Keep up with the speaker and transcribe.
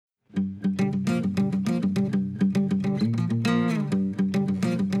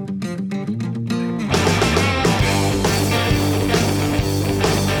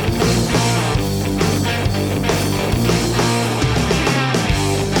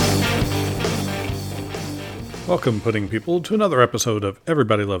Welcome, pudding people, to another episode of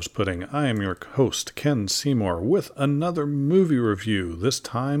Everybody Loves Pudding. I am your host, Ken Seymour, with another movie review, this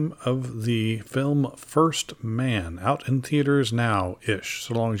time of the film First Man, out in theaters now-ish,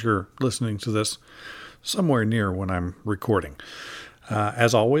 so long as you're listening to this somewhere near when I'm recording.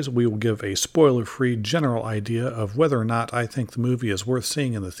 As always, we will give a spoiler-free general idea of whether or not I think the movie is worth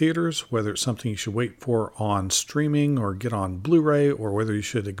seeing in the theaters, whether it's something you should wait for on streaming or get on Blu-ray, or whether you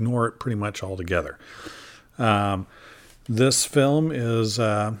should ignore it pretty much altogether. This film is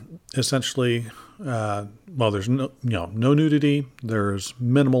essentially, there's no nudity, there's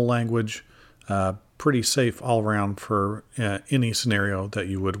minimal language, pretty safe all around for any scenario that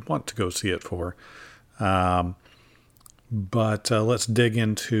you would want to go see it for. But let's dig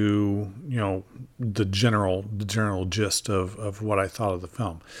into, the general gist of what I thought of the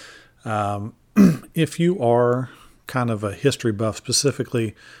film. If you are kind of a history buff,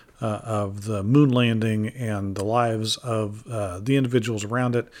 specifically of the moon landing and the lives of the individuals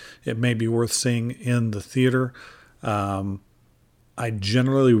around it, it may be worth seeing in the theater. I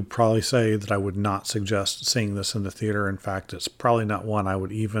generally would probably say that I would not suggest seeing this in the theater. In fact, it's probably not one I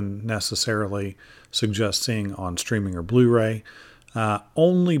would even necessarily suggest seeing on streaming or Blu-ray,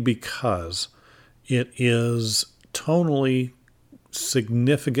 only because it is tonally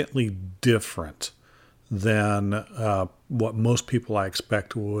significantly different than what most people I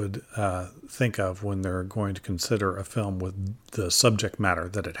expect would think of when they're going to consider a film with the subject matter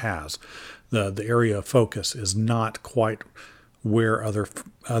that it has. The area of focus is not quite where other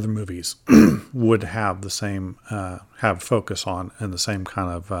movies would have the same have focus on and the same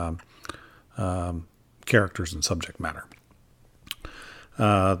kind of characters and subject matter.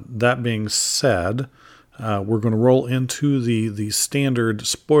 That being said, we're going to roll into the standard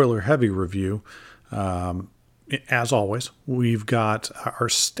spoiler-heavy review. As always, we've got our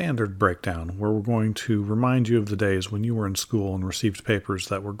standard breakdown where we're going to remind you of the days when you were in school and received papers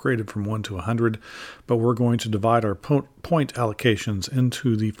that were graded from 1 to 100, but we're going to divide our point allocations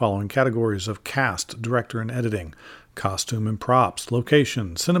into the following categories of cast, director, and editing, costume and props,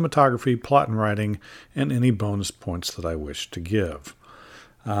 location, cinematography, plot and writing, and any bonus points that I wish to give.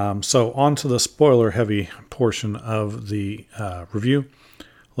 So on to the spoiler-heavy portion of the review.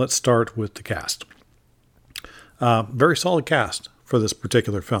 Let's start with the cast. Very solid cast for this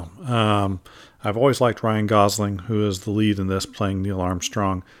particular film. I've always liked Ryan Gosling, who is the lead in this, playing Neil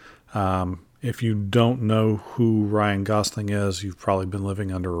Armstrong. If you don't know who Ryan Gosling is, you've probably been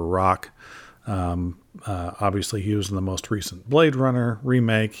living under a rock. Obviously, he was in the most recent Blade Runner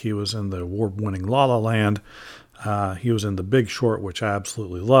remake. He was in the award-winning La La Land. He was in The Big Short, which I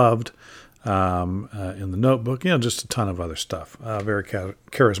absolutely loved. In The Notebook, just a ton of other stuff. Very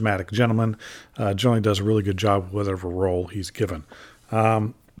charismatic gentleman. Generally does a really good job with whatever role he's given.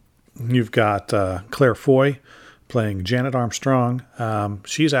 You've got Claire Foy playing Janet Armstrong.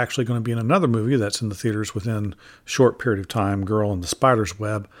 She's actually going to be in another movie that's in the theaters within a short period of time, Girl in the Spider's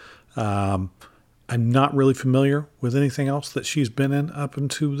Web. I'm not really familiar with anything else that she's been in up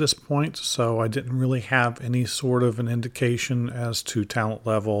until this point, so I didn't really have any sort of an indication as to talent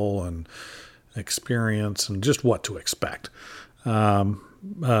level and experience and just what to expect.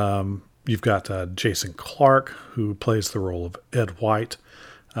 You've got Jason Clarke, who plays the role of Ed White.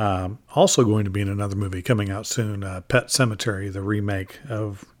 Also going to be in another movie coming out soon, Pet Sematary, the remake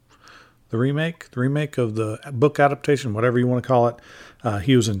of the book adaptation, whatever you want to call it.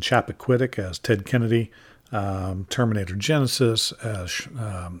 He was in Chappaquiddick as Ted Kennedy, Terminator Genesis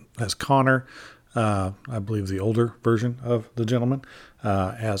as Connor, I believe the older version of the gentleman,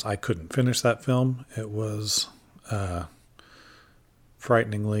 as I couldn't finish that film. It was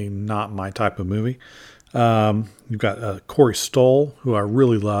frighteningly not my type of movie. You've got Corey Stoll, who I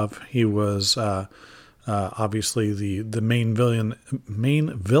really love. He was obviously the main villain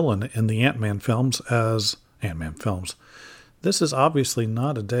in the Ant-Man films as Ant-Man films. This is obviously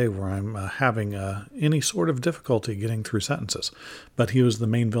not a day where I'm having any sort of difficulty getting through sentences, but he was the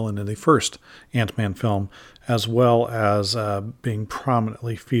main villain in the first Ant-Man film, as well as being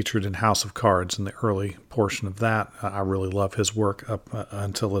prominently featured in House of Cards in the early portion of that. I really love his work up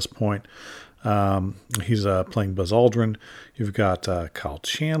until this point. He's playing Buzz Aldrin. You've got Kyle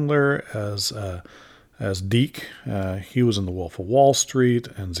Chandler as Deke. He was in The Wolf of Wall Street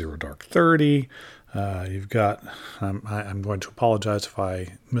and Zero Dark 30. You've got, I'm going to apologize if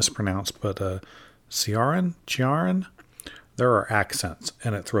I mispronounce, but Ciaran? There are accents,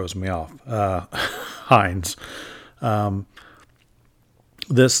 and it throws me off. Hines.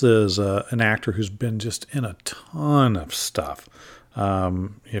 This is an actor who's been just in a ton of stuff.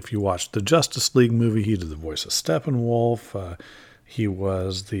 If you watch the Justice League movie, he did the voice of Steppenwolf. He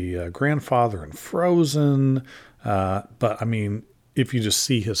was the grandfather in Frozen. But I mean, if you just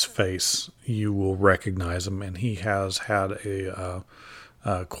see his face, you will recognize him, and he has had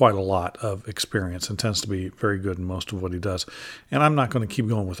quite a lot of experience and tends to be very good in most of what he does. And I'm not going to keep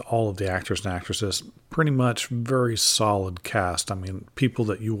going with all of the actors and actresses. Pretty much very solid cast. I mean, people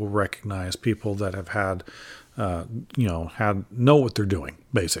that you will recognize, people that have had, know what they're doing,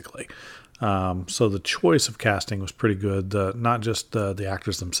 basically. So the choice of casting was pretty good. Not just the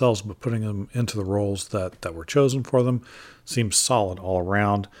actors themselves, but putting them into the roles that were chosen for them seems solid all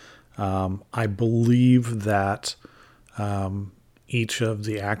around. I believe that each of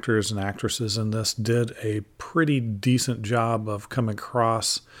the actors and actresses in this did a pretty decent job of coming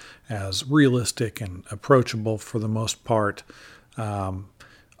across as realistic and approachable for the most part.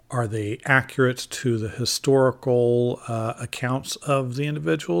 Are they accurate to the historical accounts of the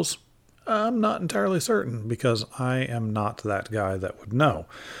individuals? I'm not entirely certain because I am not that guy that would know.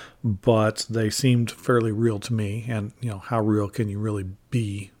 But they seemed fairly real to me, and how real can you really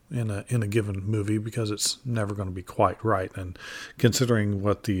be in a given movie, because it's never going to be quite right. And considering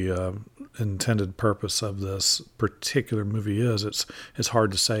what the intended purpose of this particular movie is, it's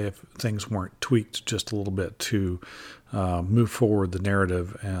hard to say if things weren't tweaked just a little bit to move forward the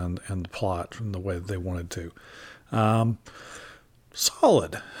narrative and the plot in the way that they wanted to.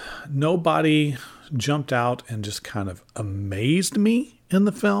 Solid. Nobody jumped out and just kind of amazed me in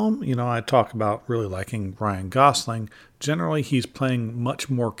the film. I talk about really liking Ryan Gosling. Generally, he's playing much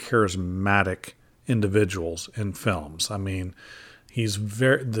more charismatic individuals in films. I mean, he's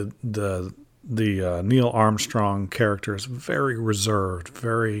very the Neil Armstrong character is very reserved,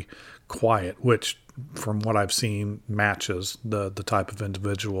 very quiet, which from what I've seen matches the type of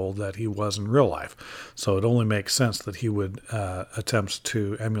individual that he was in real life. So it only makes sense that he would attempt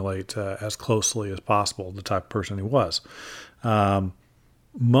to emulate as closely as possible the type of person he was.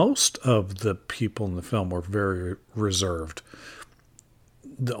 Most of the people in the film were very reserved.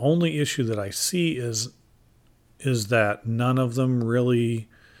 The only issue that I see is that none of them really,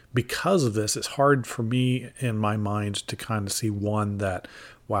 because of this, it's hard for me in my mind to kind of see one that,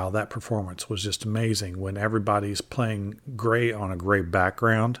 wow, that performance was just amazing. When everybody's playing gray on a gray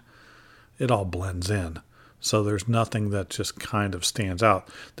background, it all blends in. So there's nothing that just kind of stands out.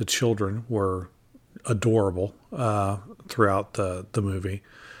 The children were adorable throughout the movie.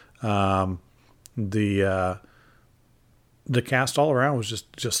 The cast all around was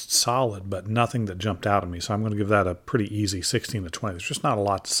just solid, but nothing that jumped out at me. So I'm going to give that a pretty easy 16 to 20. There's just not a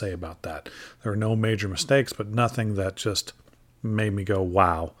lot to say about that. There are no major mistakes, but nothing that just made me go,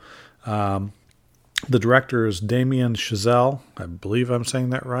 wow. The director is Damien Chazelle. I believe I'm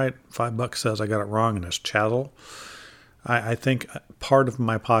saying that right. $5 says I got it wrong, and it's Chattel. I think part of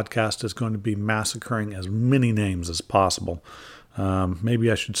my podcast is going to be massacring as many names as possible.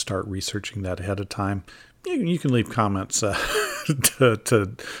 Maybe I should start researching that ahead of time. You can leave comments to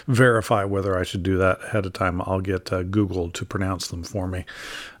verify whether I should do that ahead of time. I'll get Google to pronounce them for me.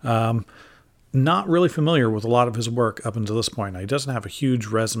 Not really familiar with a lot of his work up until this point. Now, he doesn't have a huge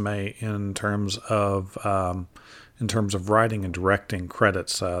resume in terms of writing and directing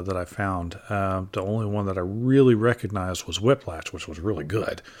credits that I found. The only one that I really recognized was Whiplash, which was really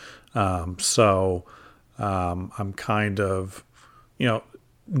good. So I'm kind of,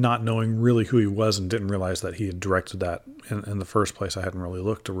 not knowing really who he was, and didn't realize that he had directed that in the first place. I hadn't really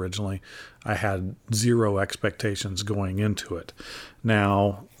looked originally. I had zero expectations going into it.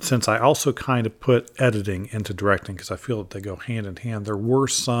 Now, since I also kind of put editing into directing, because I feel that they go hand in hand, there were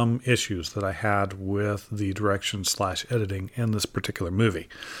some issues that I had with the direction / editing in this particular movie.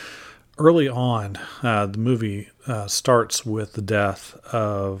 Early on, the movie starts with the death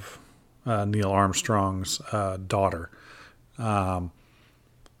of Neil Armstrong's daughter.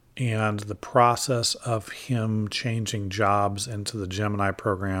 And the process of him changing jobs into the Gemini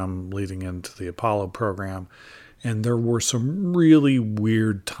program, leading into the Apollo program. And there were some really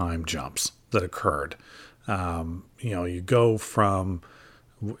weird time jumps that occurred. You go from,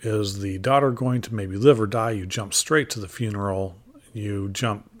 is the daughter going to maybe live or die? You jump straight to the funeral. You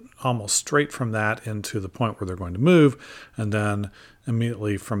jump almost straight from that into the point where they're going to move. And then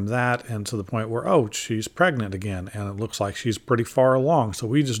immediately from that into the point where, she's pregnant again. And it looks like she's pretty far along. So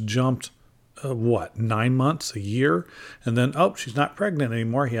we just jumped, 9 months, a year? And then, she's not pregnant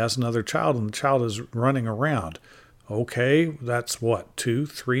anymore. He has another child, and the child is running around. Okay, that's 2,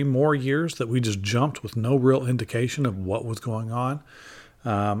 3 more years that we just jumped with no real indication of what was going on.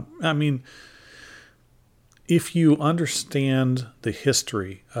 if you understand the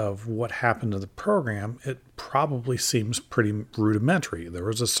history of what happened to the program, it probably seems pretty rudimentary. There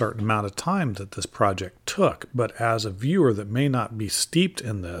was a certain amount of time that this project took, but as a viewer that may not be steeped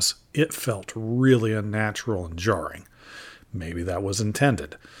in this, it felt really unnatural and jarring. Maybe that was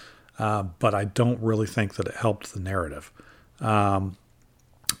intended, but I don't really think that it helped the narrative. In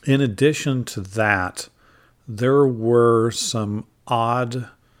addition to that, there were some odd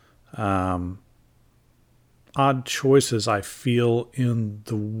choices, I feel, in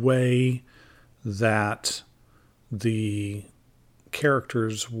the way that the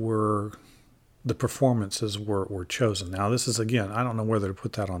performances were chosen. Now, this is, again, I don't know whether to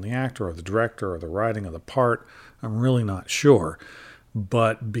put that on the actor or the director or the writing of the part. I'm really not sure.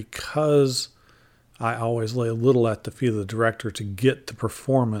 But because I always lay a little at the feet of the director to get the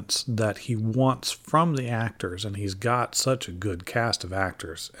performance that he wants from the actors, and he's got such a good cast of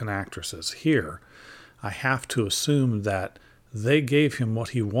actors and actresses here, I have to assume that they gave him what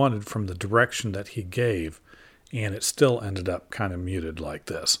he wanted from the direction that he gave, and it still ended up kind of muted like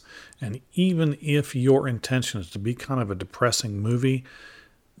this. And even if your intention is to be kind of a depressing movie,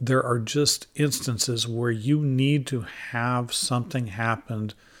 there are just instances where you need to have something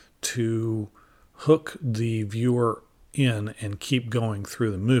happen to hook the viewer in and keep going through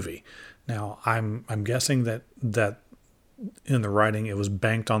the movie. Now, I'm guessing that in the writing it was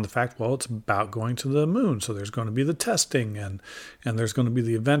banked on the fact, well, it's about going to the moon, so there's going to be the testing and there's going to be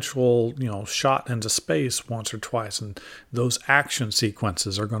the eventual, shot into space once or twice, and those action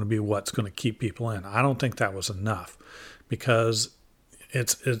sequences are going to be what's going to keep people in. I don't think that was enough, because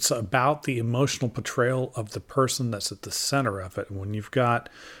it's about the emotional portrayal of the person that's at the center of it. And when you've got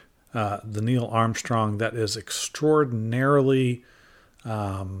the Neil Armstrong that is extraordinarily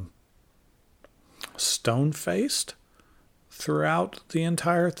stone-faced throughout the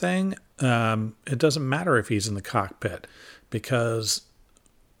entire thing, it doesn't matter if he's in the cockpit, because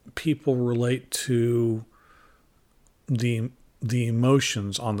people relate to the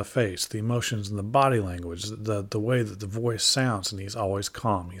emotions on the face, the emotions in the body language, the way that the voice sounds, and he's always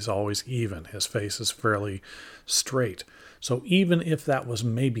calm, he's always even, his face is fairly straight. So even if that was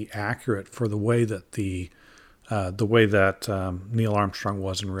maybe accurate for the way that Neil Armstrong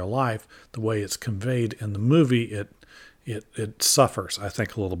was in real life, the way it's conveyed in the movie, it suffers, I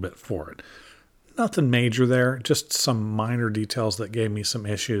think, a little bit for it. Nothing major there, just some minor details that gave me some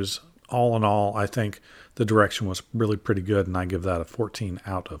issues. All in all, I think the direction was really pretty good, and I give that a 14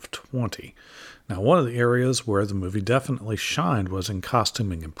 out of 20. Now, one of the areas where the movie definitely shined was in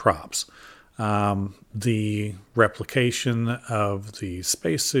costuming and props. The replication of the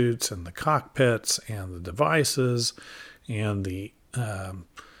spacesuits and the cockpits and the devices and the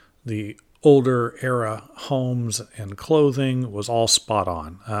older era homes and clothing was all spot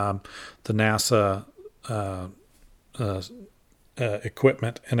on. The NASA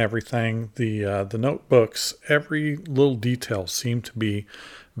equipment and everything, the notebooks, every little detail seemed to be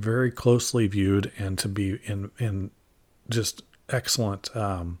very closely viewed and to be in just excellent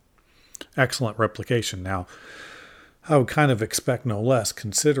replication. Now, I would kind of expect no less,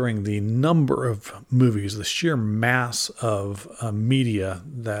 considering the number of movies, the sheer mass of media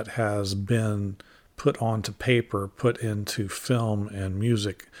that has been put onto paper, put into film and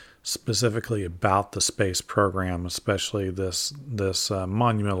music, specifically about the space program, especially this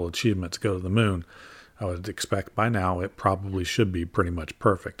monumental achievement to go to the moon. I would expect by now it probably should be pretty much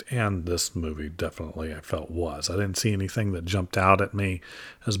perfect, and this movie definitely, I felt, was. I didn't see anything that jumped out at me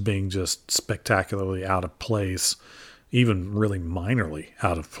as being just spectacularly out of place, even really minorly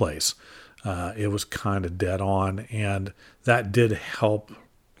out of place. It was kind of dead on, and that did help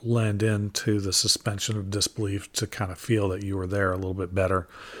lend into the suspension of disbelief to kind of feel that you were there a little bit better.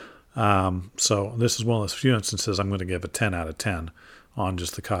 So this is one of those few instances I'm going to give a 10 out of 10 on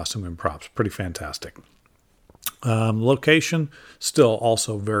just the costume and props. Pretty fantastic. Location, still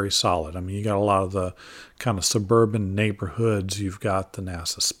also very solid. I mean, you got a lot of the kind of suburban neighborhoods. You've got the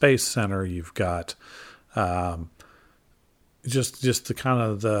NASA Space Center. You've got just the kind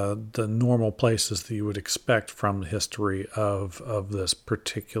of the normal places that you would expect from the history of this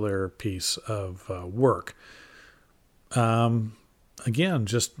particular piece of work. Again,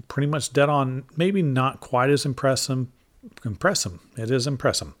 just pretty much dead on. Maybe not quite as impressive. It is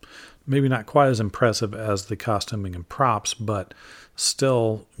impressive. Maybe not quite as impressive as the costuming and props, but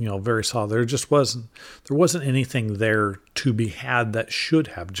still, very solid. There wasn't anything there to be had that should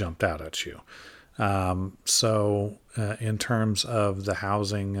have jumped out at you. So in terms of the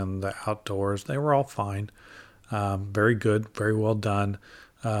housing and the outdoors, they were all fine. Very good, very well done.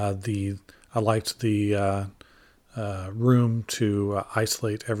 I liked the room to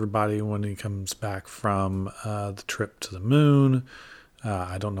isolate everybody when he comes back from the trip to the moon.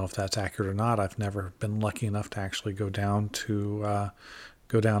 I don't know if that's accurate or not. I've never been lucky enough to actually go down to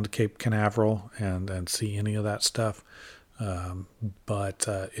Cape Canaveral and see any of that stuff. But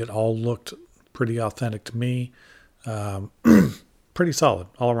it all looked pretty authentic to me. Pretty solid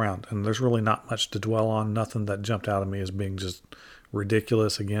all around. And there's really not much to dwell on. Nothing that jumped out at me as being just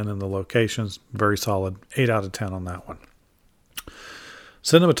ridiculous. Again, in the locations, very solid. 8 out of 10 on that one.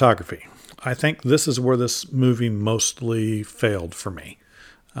 Cinematography. I think this is where this movie mostly failed for me.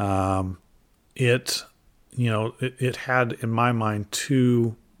 It had, in my mind,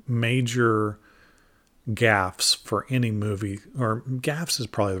 two major gaffes for any movie, or gaffes is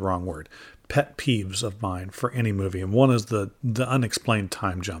probably the wrong word, pet peeves of mine for any movie. And one is the unexplained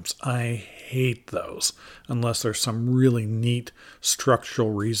time jumps. I hate those unless there's some really neat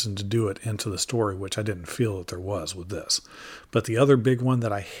structural reason to do it into the story, which I didn't feel that there was with this. But the other big one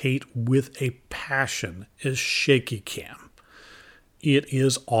that I hate with a passion is shaky cam. It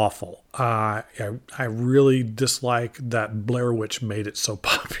is awful. I really dislike that Blair Witch made it so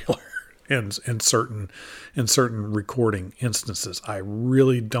popular. In certain recording instances, I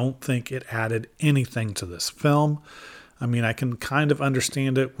really don't think it added anything to this film. I mean, I can kind of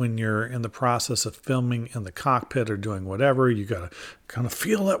understand it when you're in the process of filming in the cockpit or doing whatever. You got to kind of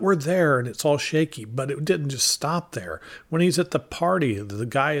feel that we're there and it's all shaky, but it didn't just stop there. When he's at the party, the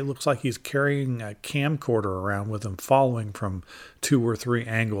guy looks like he's carrying a camcorder around with him, following from 2 or 3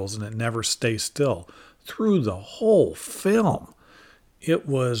 angles, and it never stays still through the whole film. It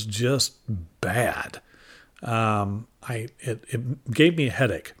was just bad. It gave me a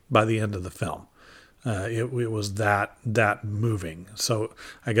headache by the end of the film. It was that moving. So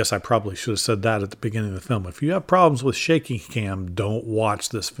I guess I probably should have said that at the beginning of the film. If you have problems with shaky cam, don't watch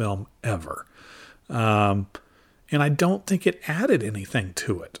this film ever. And I don't think it added anything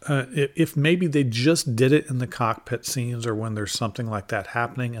to it. If maybe they just did it in the cockpit scenes or when there's something like that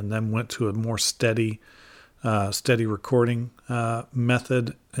happening, and then went to a more steady recording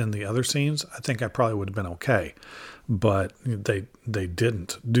method in the other scenes, I think I probably would have been okay. But they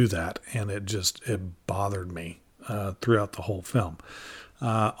didn't do that, and it bothered me throughout the whole film.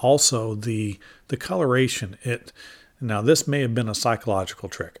 Also, the coloration. Now this may have been a psychological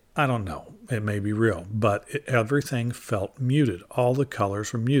trick. I don't know. It may be real, but everything felt muted. All the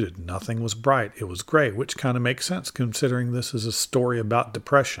colors were muted. Nothing was bright. It was gray, which kind of makes sense considering this is a story about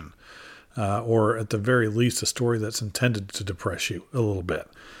depression. Or at the very least, a story that's intended to depress you a little bit.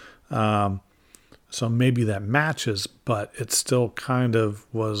 So maybe that matches, but it still kind of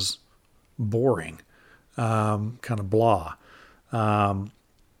was boring, kind of blah. A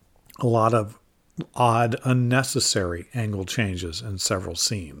lot of odd, unnecessary angle changes in several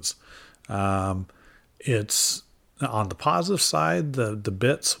scenes. It's on the positive side, the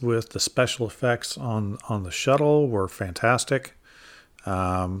bits with the special effects on the shuttle were fantastic.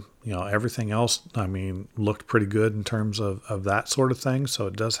 Everything else, looked pretty good in terms of that sort of thing.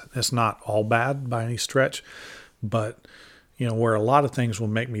 So it's not all bad by any stretch, but where a lot of things will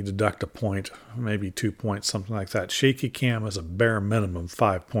make me deduct a point, maybe 2 points, something like that. Shaky cam is a bare minimum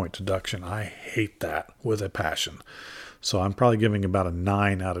 5-point deduction. I hate that with a passion. So I'm probably giving about a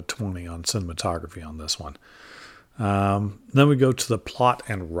 9 out of 20 on cinematography on this one. Then we go to the plot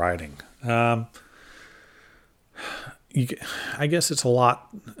and writing. I guess it's a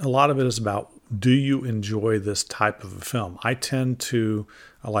lot of it is about, do you enjoy this type of a film? I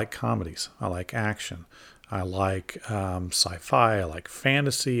like comedies. I like action. I like sci-fi. I like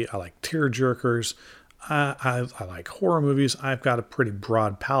fantasy. I like tearjerkers. I like horror movies. I've got a pretty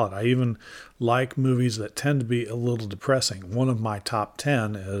broad palette. I even like movies that tend to be a little depressing. One of my top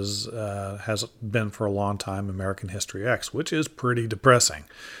 10 has been for a long time American History X, which is pretty depressing,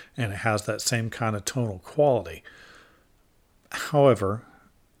 and it has that same kind of tonal quality. However,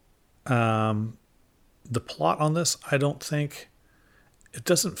 the plot on this, I don't think, it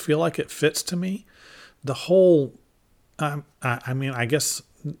doesn't feel like it fits to me. The whole, I guess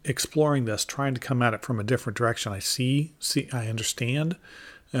exploring this, trying to come at it from a different direction, I understand.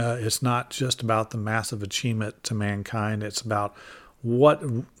 It's not just about the massive achievement to mankind. It's about what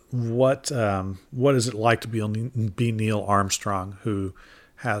is it like to be Neil Armstrong, who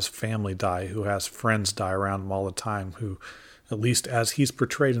has family die, who has friends die around him all the time, who, at least as he's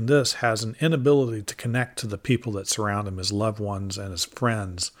portrayed in this, has an inability to connect to the people that surround him, his loved ones and his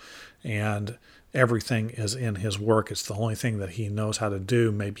friends, and everything is in his work. It's the only thing that he knows how to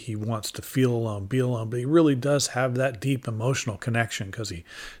do. Maybe he wants to feel alone, be alone, but he really does have that deep emotional connection because he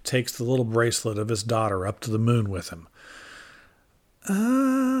takes the little bracelet of his daughter up to the moon with him.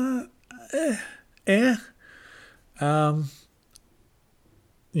 I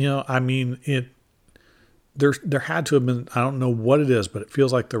mean, there had to have been, I don't know what it is, but it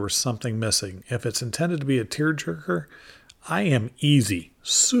feels like there was something missing. If it's intended to be a tearjerker, I am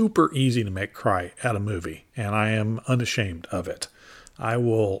super easy to make cry at a movie, and I am unashamed of it. I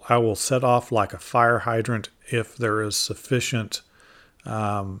will set off like a fire hydrant if there is sufficient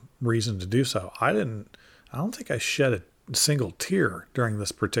reason to do so. I don't think I shed a single tear during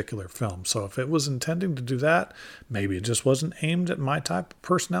this particular film. So if it was intending to do that, maybe it just wasn't aimed at my type of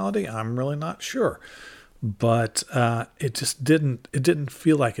personality. I'm really not sure. But it just didn't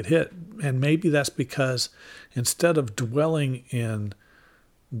feel like it hit. And maybe that's because instead of dwelling in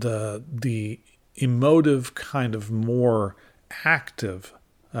the emotive kind of more active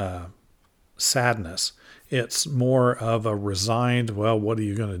sadness, it's more of a resigned, well, what are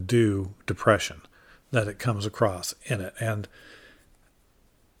you going to do depression that it comes across in it. And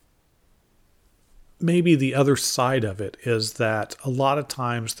maybe the other side of it is that a lot of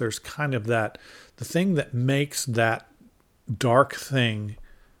times there's kind of the thing that makes that dark thing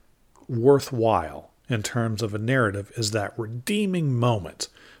worthwhile in terms of a narrative is that redeeming moment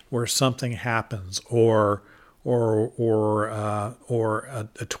where something happens or a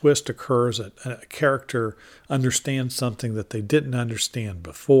twist occurs, a character understands something that they didn't understand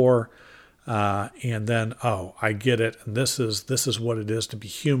before, and then, oh, I get it, and this is what it is to be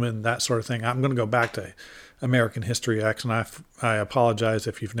human, that sort of thing. I'm going to go back to American History X, and I apologize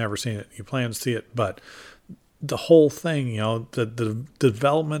if you've never seen it, you plan to see it, but the whole thing, the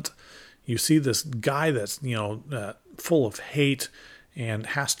development, you see this guy that's, full of hate and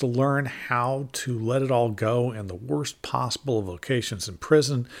has to learn how to let it all go in the worst possible of locations in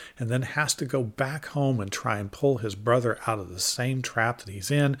prison, and then has to go back home and try and pull his brother out of the same trap that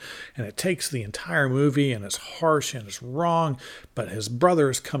he's in. And it takes the entire movie, and it's harsh and it's wrong, but his brother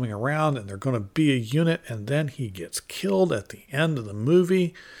is coming around and they're going to be a unit, and then he gets killed at the end of the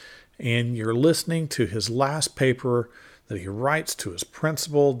movie, and you're listening to his last paper that he writes to his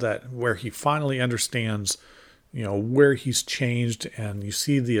principal, where he finally understands where he's changed, and you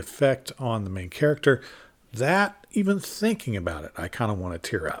see the effect on the main character. That, even thinking about it, I kind of want to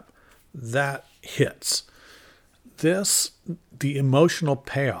tear up. That hits. The emotional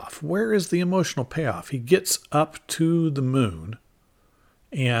payoff. Where is the emotional payoff? He gets up to the moon,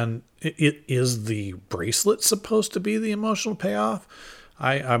 and it is the bracelet supposed to be the emotional payoff?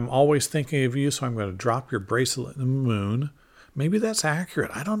 I'm always thinking of you, so I'm going to drop your bracelet in the moon. Maybe that's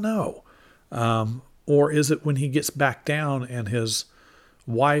accurate. I don't know. Or is it when he gets back down and his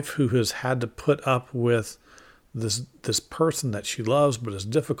wife, who has had to put up with this person that she loves but is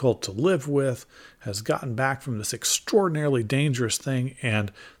difficult to live with, has gotten back from this extraordinarily dangerous thing,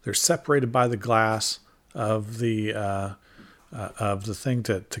 and they're separated by the glass of the thing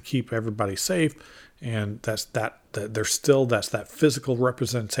to keep everybody safe, and that's that physical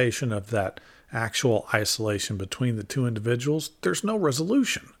representation of that actual isolation between the two individuals. There's no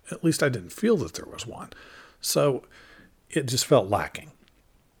resolution. At least I didn't feel that there was one. So it just felt lacking.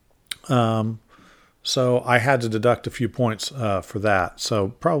 So I had to deduct a few points for that. So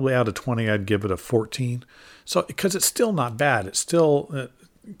probably out of 20, I'd give it a 14. So because it's still not bad. It still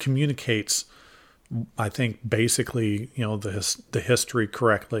communicates, I think, basically, the history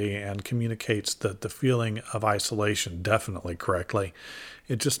correctly, and communicates the feeling of isolation definitely correctly.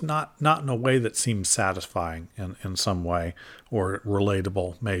 It's just not in a way that seems satisfying in some way, or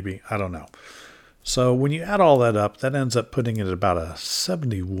relatable, maybe. I don't know. So when you add all that up, that ends up putting it at about a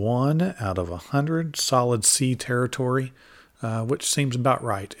 71 out of 100, solid C territory, which seems about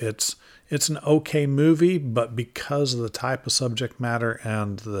right. It's an okay movie, but because of the type of subject matter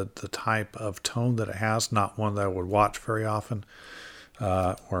and the type of tone that it has, not one that I would watch very often,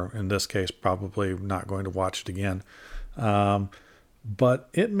 or in this case, probably not going to watch it again. But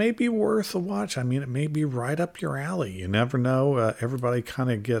it may be worth a watch. I mean, it may be right up your alley. You never know. Everybody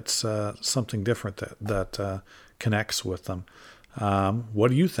kind of gets something different that connects with them. What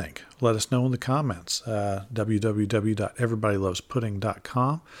do you think? Let us know in the comments.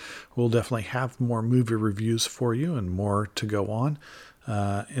 www.everybodylovespudding.com. We'll definitely have more movie reviews for you and more to go on.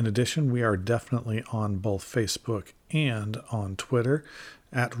 In addition, we are definitely on both Facebook and on Twitter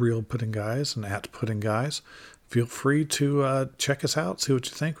at Real Pudding Guys and at Pudding Guys. Feel free to check us out, see what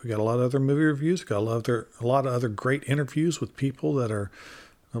you think. We got a lot of other movie reviews. We got a lot of other great interviews with people that are,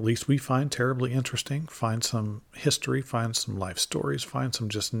 at least we find, terribly interesting. Find some history, find some life stories, find some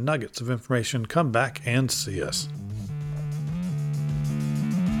just nuggets of information. Come back and see us.